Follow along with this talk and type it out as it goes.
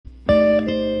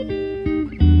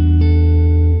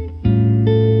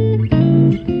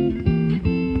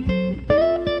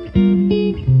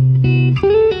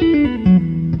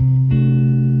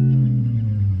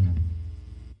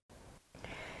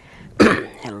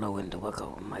Hello and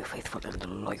welcome, my faithful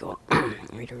and loyal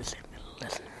readers and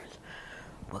listeners.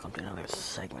 Welcome to another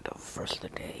segment of Verse of the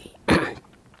Day.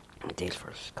 Today's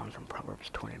verse comes from Proverbs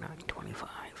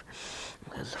 29:25.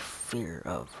 It says, "Fear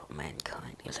of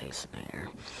mankind is a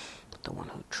snare, but the one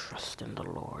who trusts in the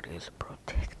Lord is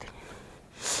protected."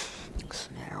 A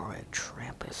snare or a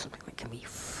trap is something that can be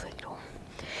fatal.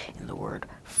 And the word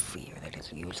fear that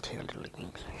is used here literally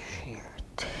means sheer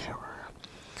terror.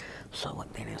 So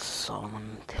what then is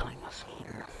Solomon telling us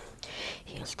here?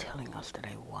 He is telling us that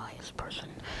a wise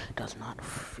person does not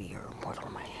fear mortal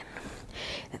man,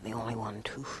 and the only one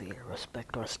to fear,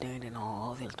 respect, or stand in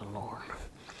awe of is the Lord,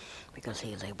 because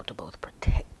he is able to both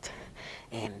protect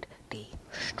and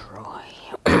destroy.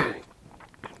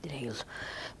 Today's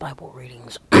Bible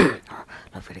readings are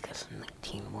Leviticus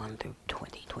 19:1 through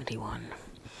 20:21,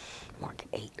 Mark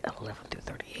 8:11 through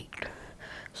 38,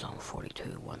 Psalm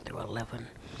 42:1 through 11,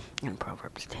 and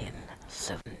Proverbs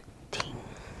 10:17.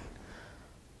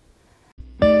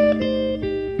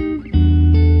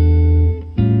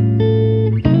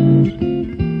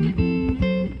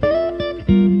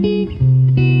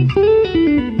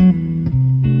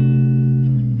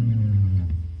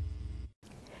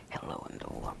 Hello and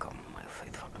welcome, my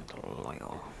faithful and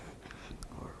loyal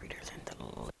readers and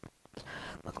listeners.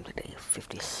 Welcome to day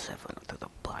 57 through the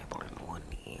Bible in 1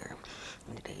 year.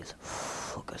 And today's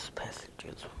focus passage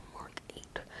is Mark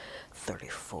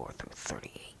 8:34 through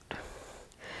 38.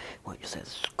 Where it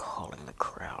says, calling the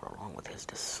crowd along with his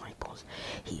disciples,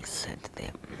 he said to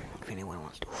them, "If anyone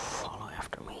wants to follow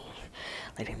after me,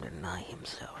 let him deny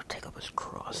himself, take up his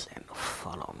cross, and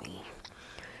follow me.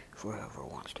 For whoever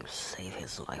wants to save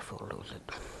his life will lose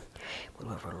it. But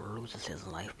whoever loses his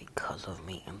life because of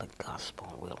me and the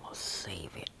gospel will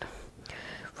save it.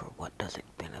 For what does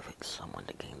it benefit someone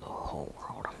to gain the whole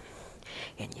world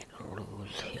and yet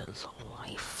lose his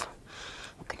life?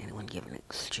 What can anyone give in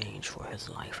exchange for his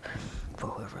life? For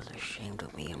whoever is ashamed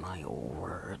of me and my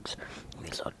words in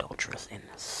this adulterous and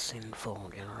sinful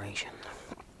generation,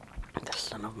 the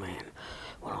Son of Man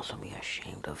will also be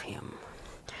ashamed of him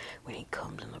when he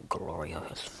comes in the glory of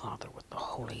his Father with the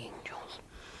holy angels."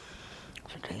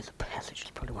 So today's passage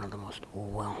is probably one of the most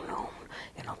well-known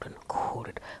and often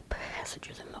quoted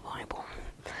passages in the Bible.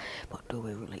 But do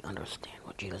we really understand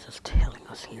what Jesus is telling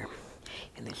us here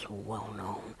in this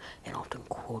well-known and often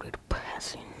quoted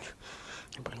passage?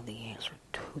 I believe the answer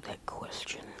to that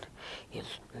question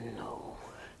is no.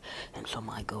 And so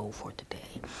my goal for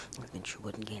today is that you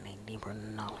would gain a deeper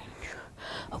knowledge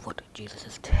of what Jesus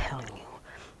is telling you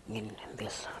in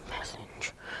this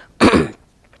passage.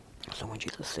 So when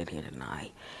Jesus said here,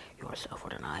 deny yourself or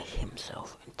deny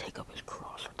himself and take up his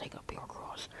cross or take up your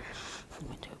cross, he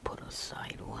meant to put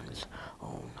aside one's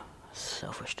own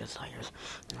selfish desires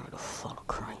in order to follow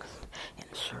Christ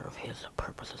and serve his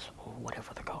purposes,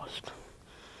 whatever the cost.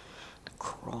 The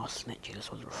cross that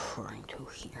Jesus was referring to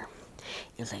here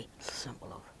is a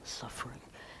symbol of suffering,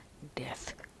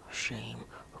 death, shame,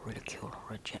 ridicule,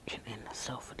 rejection, and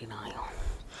self-denial.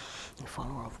 A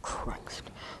follower of Christ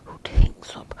who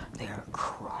takes up their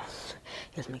cross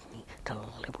is making a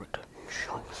deliberate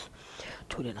choice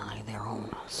to deny their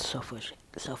own selfish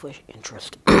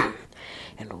interest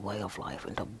and way of life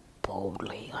and to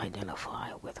boldly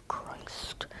identify with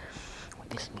Christ. What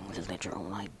this means is that your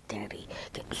own identity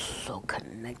gets so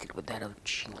connected with that of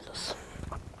Jesus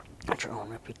that your own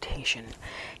reputation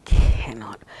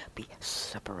cannot be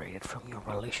separated from your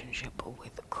relationship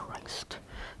with Christ.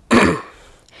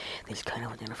 This kind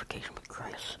of identification with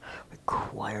Christ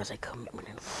requires a commitment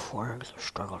in forms of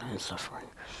struggle and suffering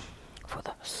for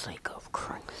the sake of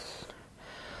Christ.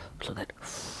 So that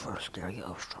first area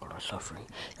of struggle or suffering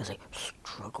is a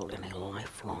struggle in a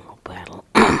lifelong battle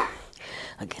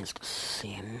against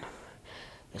sin.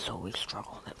 And so we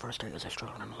struggle. That first area is a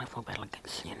struggle in a lifelong battle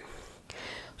against sin.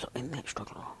 So in that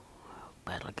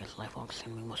battle against lifelong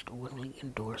sin, we must willingly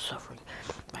endure suffering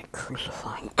by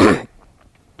crucifying,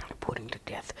 putting to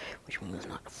death, which means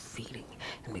not feeding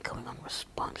and becoming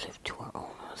unresponsive to our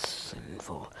own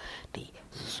sinful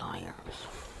desires.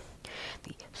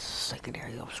 The second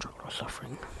area of struggle or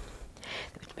suffering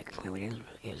is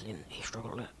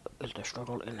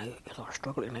our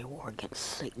struggle in a war against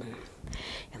Satan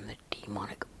and the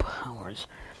demonic powers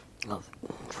of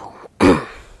evil.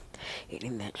 And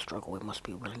in that struggle, we must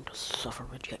be willing to suffer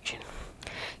rejection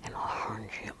and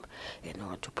hardship in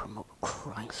order to promote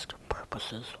Christ's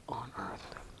purposes on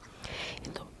earth.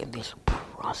 In this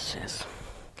process,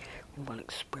 we will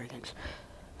experience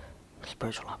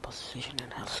spiritual opposition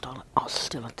and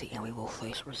hostility, and we will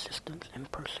face resistance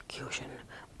and persecution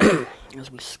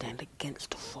as we stand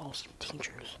against false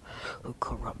teachers who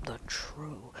corrupt the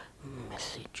true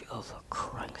message image of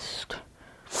Christ.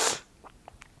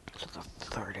 So the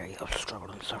third area of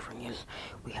struggle and suffering is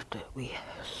we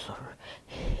suffer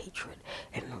hatred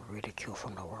and ridicule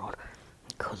from the world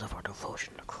because of our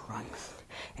devotion to Christ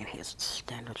and his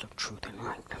standards of truth and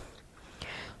right.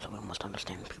 So we must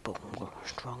understand people will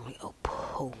strongly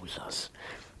oppose us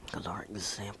because our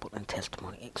example and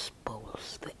testimony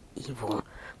expose the evil,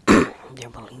 their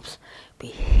beliefs,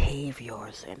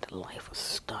 behaviors, and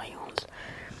lifestyles.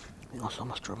 We also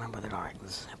must remember that our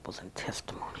examples and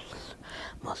testimonies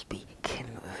must be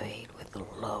conveyed with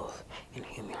love and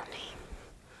humility.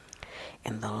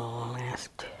 In the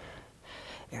last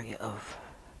area of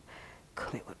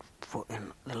commitment,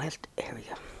 in the last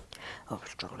area of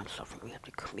struggle and suffering we have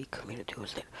to be committed to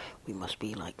is that we must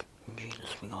be like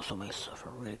Jesus. We also may suffer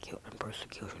ridicule and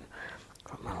persecution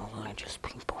from religious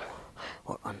people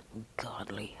or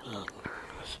ungodly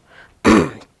leaders.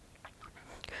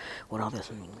 What all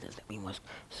this means is that we must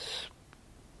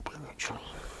spiritually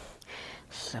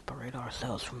separate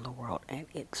ourselves from the world and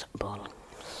its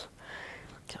beliefs.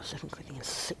 So 2 Corinthians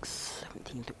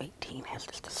 6:17-18 has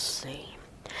this to say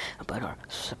about our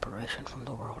separation from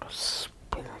the world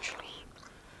spiritually.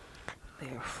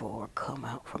 Therefore, come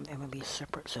out from them and be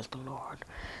separate, says the Lord.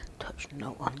 Touch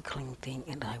no unclean thing,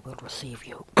 and I will receive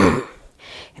you.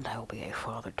 And I will be a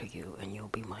father to you, and you'll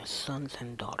be my sons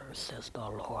and daughters, says the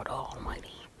Lord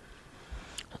Almighty.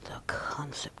 The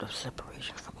concept of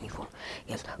separation from evil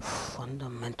is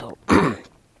fundamental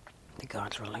to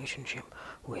God's relationship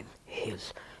with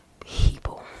his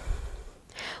people.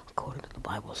 According to the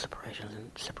Bible, separation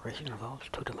involves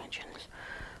two dimensions,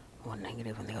 one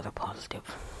negative and the other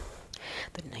positive.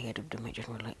 The negative dimension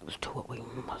relates to what we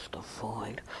must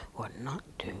avoid or not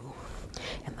do,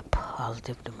 and the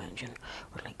positive dimension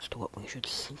relates to what we should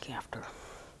seek after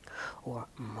or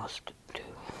must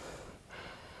do.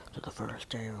 So the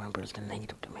first area, remember, is the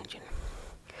negative dimension.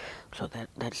 So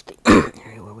that's the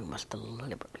area where we must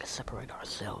deliberately separate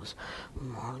ourselves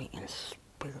morally and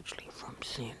spiritually from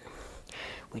sin,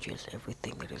 which is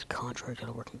everything that is contrary to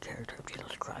the working character of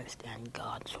Jesus Christ and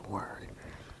God's Word.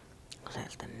 So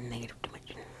that's the negative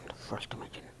dimension, the first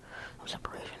dimension of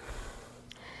separation.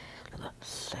 So the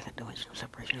second dimension of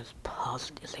separation is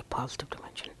a positive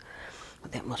dimension.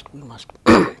 But we must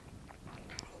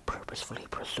purposefully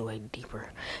pursue a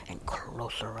deeper and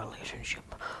closer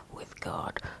relationship with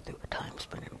God through a time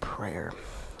spent in prayer,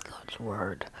 God's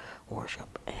Word,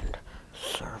 worship, and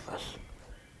service.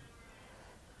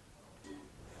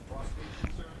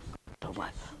 So by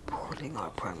putting our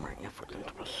primary effort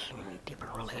into pursuing a deeper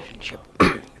relationship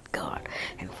with God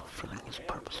and fulfilling his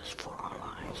purposes for our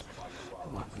lives,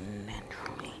 we will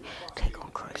naturally take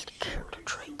on Christ's character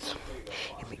traits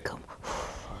and become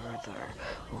further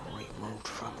removed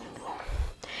from evil.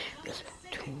 This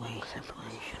two-way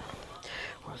separation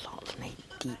results in a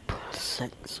deep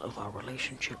sense of our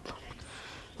relationship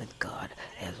with God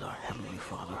as our Heavenly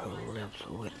Father who lives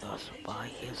with us by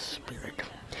his Spirit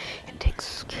and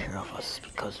takes care of us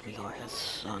because we are his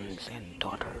sons and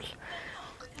daughters.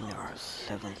 There are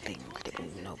 7 things that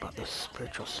we know about this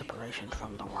spiritual separation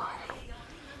from the world.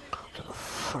 So the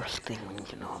first thing we need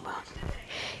to know about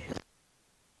is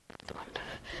that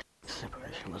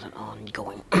separation was an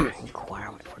ongoing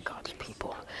requirement for God's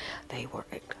people. They were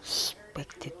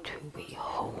expected to be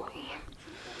holy.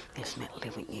 This meant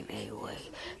living in a way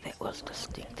that was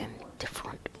distinct and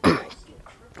different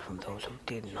from those who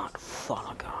did not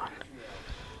follow God.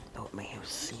 Though it may have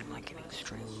seemed like an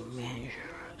extreme measure,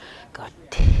 God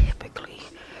typically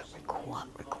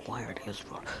required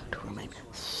Israel to remain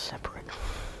separate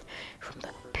from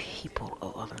the people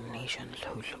of other nations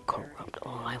whose corrupt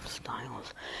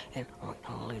lifestyles and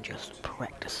religious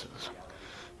practices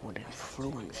would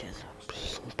influence his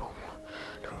people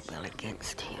to rebel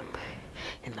against him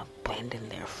and abandon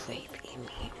their faith in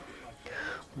him.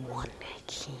 One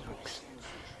key reason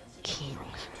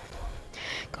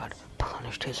God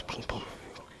punished his people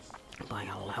by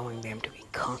allowing them to be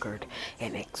conquered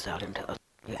and exiled into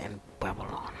Assyria and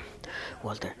Babylon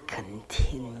was their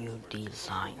continued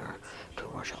desire to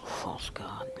worship false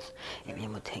gods and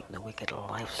imitate the wicked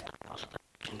lifestyles of the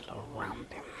nations around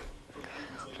them.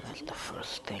 So that's the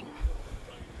first thing.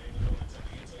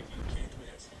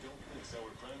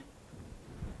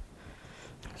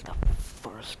 That's the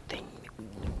first thing that we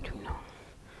need to know.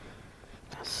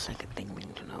 The second thing we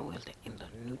need to know is that in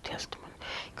the New Testament,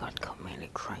 God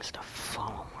commanded Christ's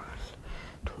followers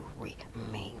to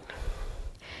remain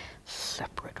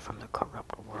separate from the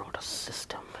corrupt world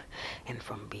system and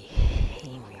from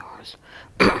behaviors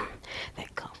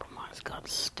that compromise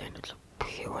God's standards of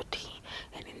purity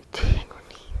and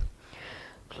integrity.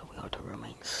 So we are to to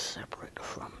remain separate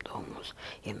from those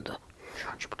in the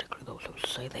church, particularly those who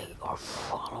say they are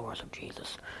followers of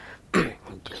Jesus,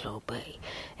 disobey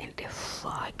and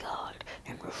defy God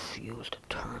and refuse to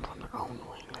turn from their own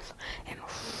ways and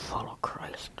follow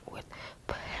Christ with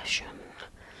passion.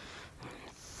 And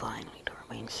finally, to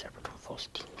remain separate from false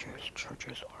teachers,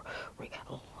 churches, or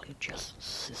religious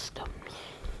systems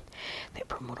that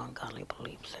promote ungodly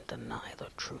beliefs and deny the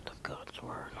truth of God's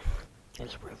Word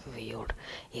as revealed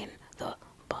in the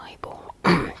Bible.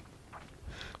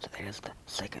 So that is the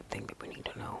second thing that we need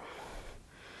to know.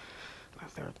 The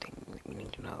third thing that we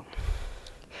need to know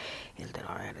is that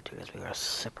our attitude as we are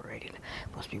separated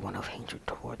must be one of hatred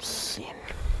towards sin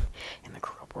and the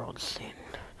corrupt world's sin,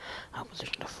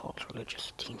 opposition to false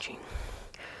religious teaching,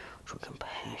 true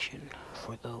compassion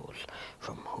for those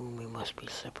from whom we must be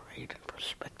separated in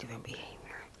perspective and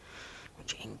behavior,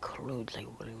 which includes a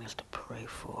willingness to pray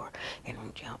for and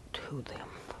reach out to them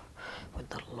with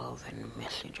the love and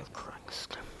message of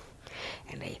Christ,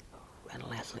 and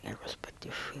lastly, a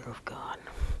respective fear of God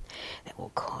that will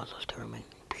cause us to remain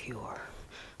pure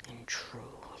and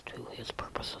true to His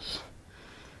purposes.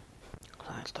 So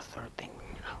that's the third thing.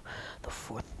 The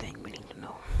fourth thing we need to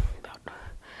know about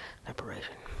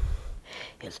separation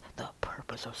is the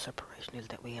purpose of separation is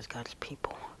that we as God's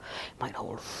people might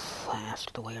hold fast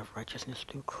to the way of righteousness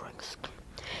through Christ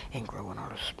and grow in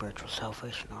our spiritual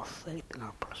salvation, our faith, and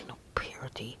our personal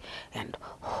purity and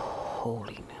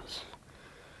holiness.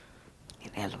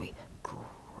 And as we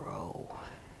grow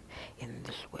in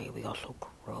this way, we also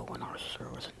grow in our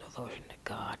service and devotion to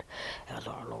God as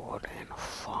our Lord and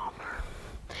Father.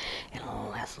 And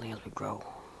lastly, as we grow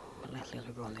in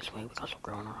this way, we also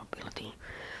grow in our ability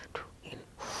to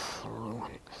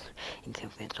influence and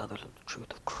convince others of the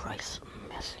truth of Christ's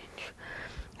message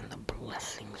and the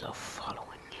blessings of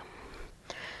following Him.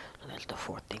 So that's the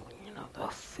fourth thing. The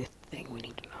fifth thing we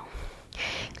need to know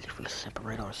is if we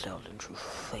separate ourselves in true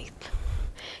faith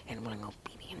and willing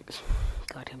obedience,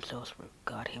 God Himself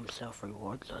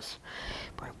rewards us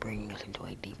by bringing us into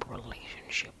a deeper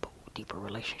relationship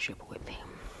with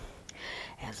Him.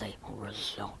 As a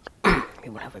result, we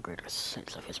will have a greater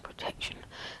sense of His protection,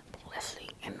 blessing,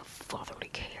 and fatherly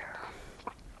care.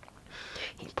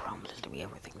 He promises to be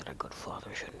everything that a good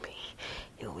father should be.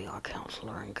 He will be our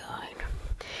counselor and guide.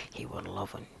 He will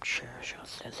love and cherish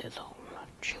us as His own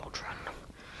children.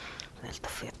 That's the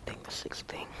fifth thing. The sixth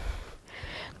thing,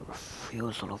 the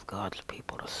refusal of God's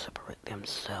people to separate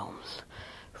themselves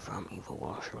from evil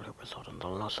will surely result in the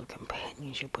loss of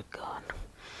companionship with God,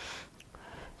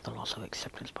 the loss of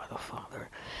acceptance by the Father,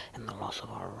 and the loss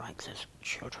of our rights as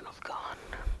children of God.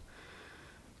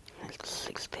 That's the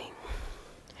sixth thing.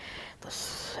 The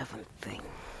seventh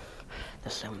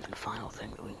and final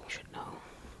thing that we should know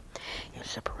is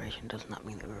separation does not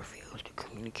mean that we refuse to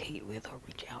communicate with or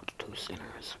reach out to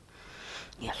sinners.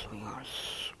 Yes,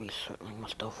 we certainly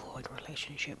must avoid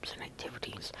relationships and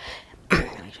activities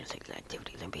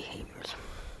and behaviors,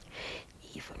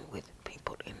 even with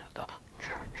people in the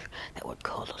church, that would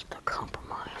cause us to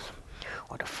compromise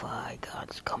or defy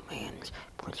God's commands,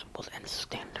 principles, and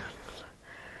standards.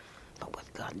 But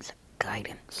with God's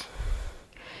guidance,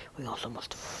 we also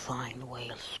must find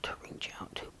ways to reach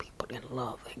out to people in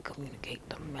love and communicate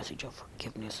the message of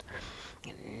forgiveness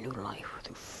and new life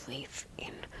through faith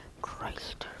in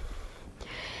Christ.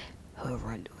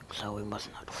 However, in doing so, we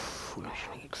must not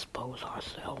foolishly expose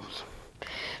ourselves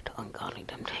to ungodly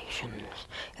temptations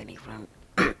and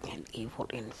evil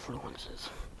influences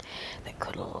that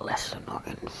could lessen our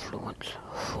influence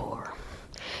for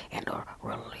and our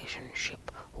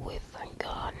relationship with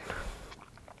God.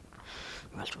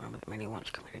 We must remember that many once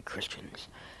committed Christians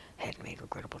had made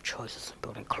regrettable choices in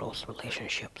building close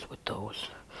relationships with those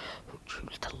who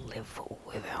choose to live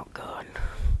without God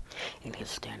and His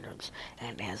standards,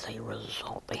 and as a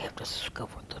result they have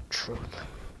discovered the truth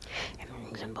and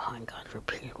reason behind God's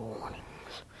repeated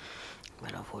warnings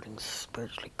about avoiding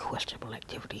spiritually questionable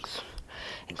activities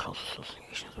and close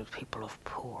associations with people of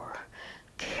poor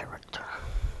character.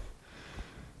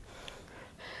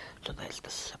 So that's the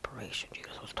separation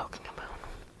Jesus was talking about.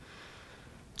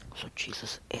 So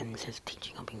Jesus ends His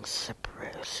teaching on being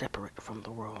separate from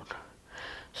the world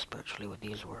spiritually with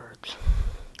these words: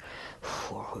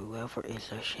 "For whoever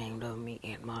is ashamed of me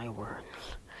and my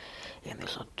words in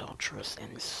this adulterous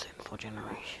and sinful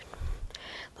generation,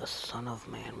 the Son of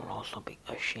Man will also be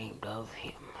ashamed of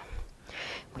him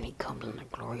when He comes in the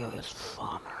glory of His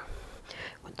Father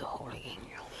with the holy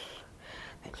angels."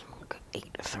 That's Mark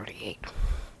 8:38.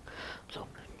 So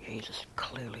Jesus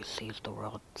clearly sees the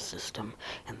world system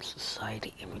and the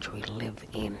society in which we live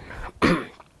in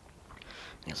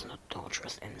is an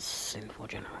adulterous and sinful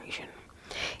generation.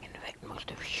 In fact,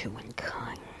 most of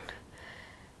humankind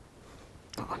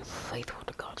are unfaithful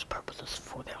to God's purposes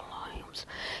for their lives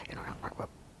and are outright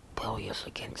rebellious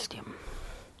against Him.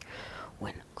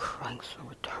 When Christ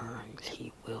returns,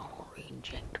 He will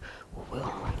reject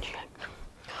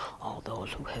all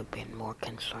those who have been more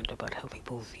concerned about how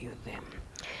people view them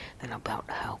than about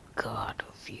how God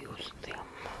views them.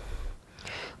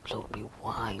 So it would be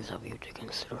wise of you to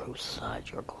consider whose side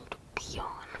you're going to be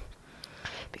on.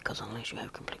 Because unless you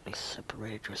have completely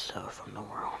separated yourself from the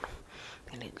world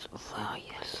and its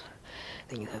values,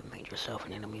 then you have made yourself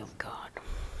an enemy of God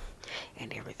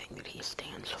and everything that He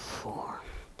stands for.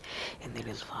 And that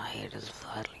is why it is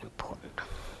vitally important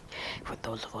for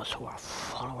those of us who are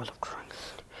followers of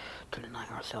Christ to deny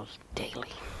ourselves daily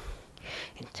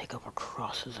and take up our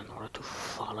crosses in order to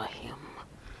follow Him.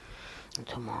 And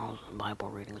tomorrow's Bible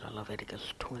readings are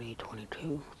Leviticus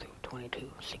 20:22 through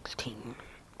 22:16,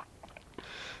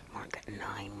 Mark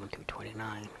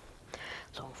 9:1-29,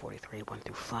 Psalm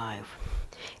 43:1-5,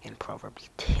 and Proverbs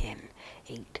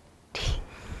 10:8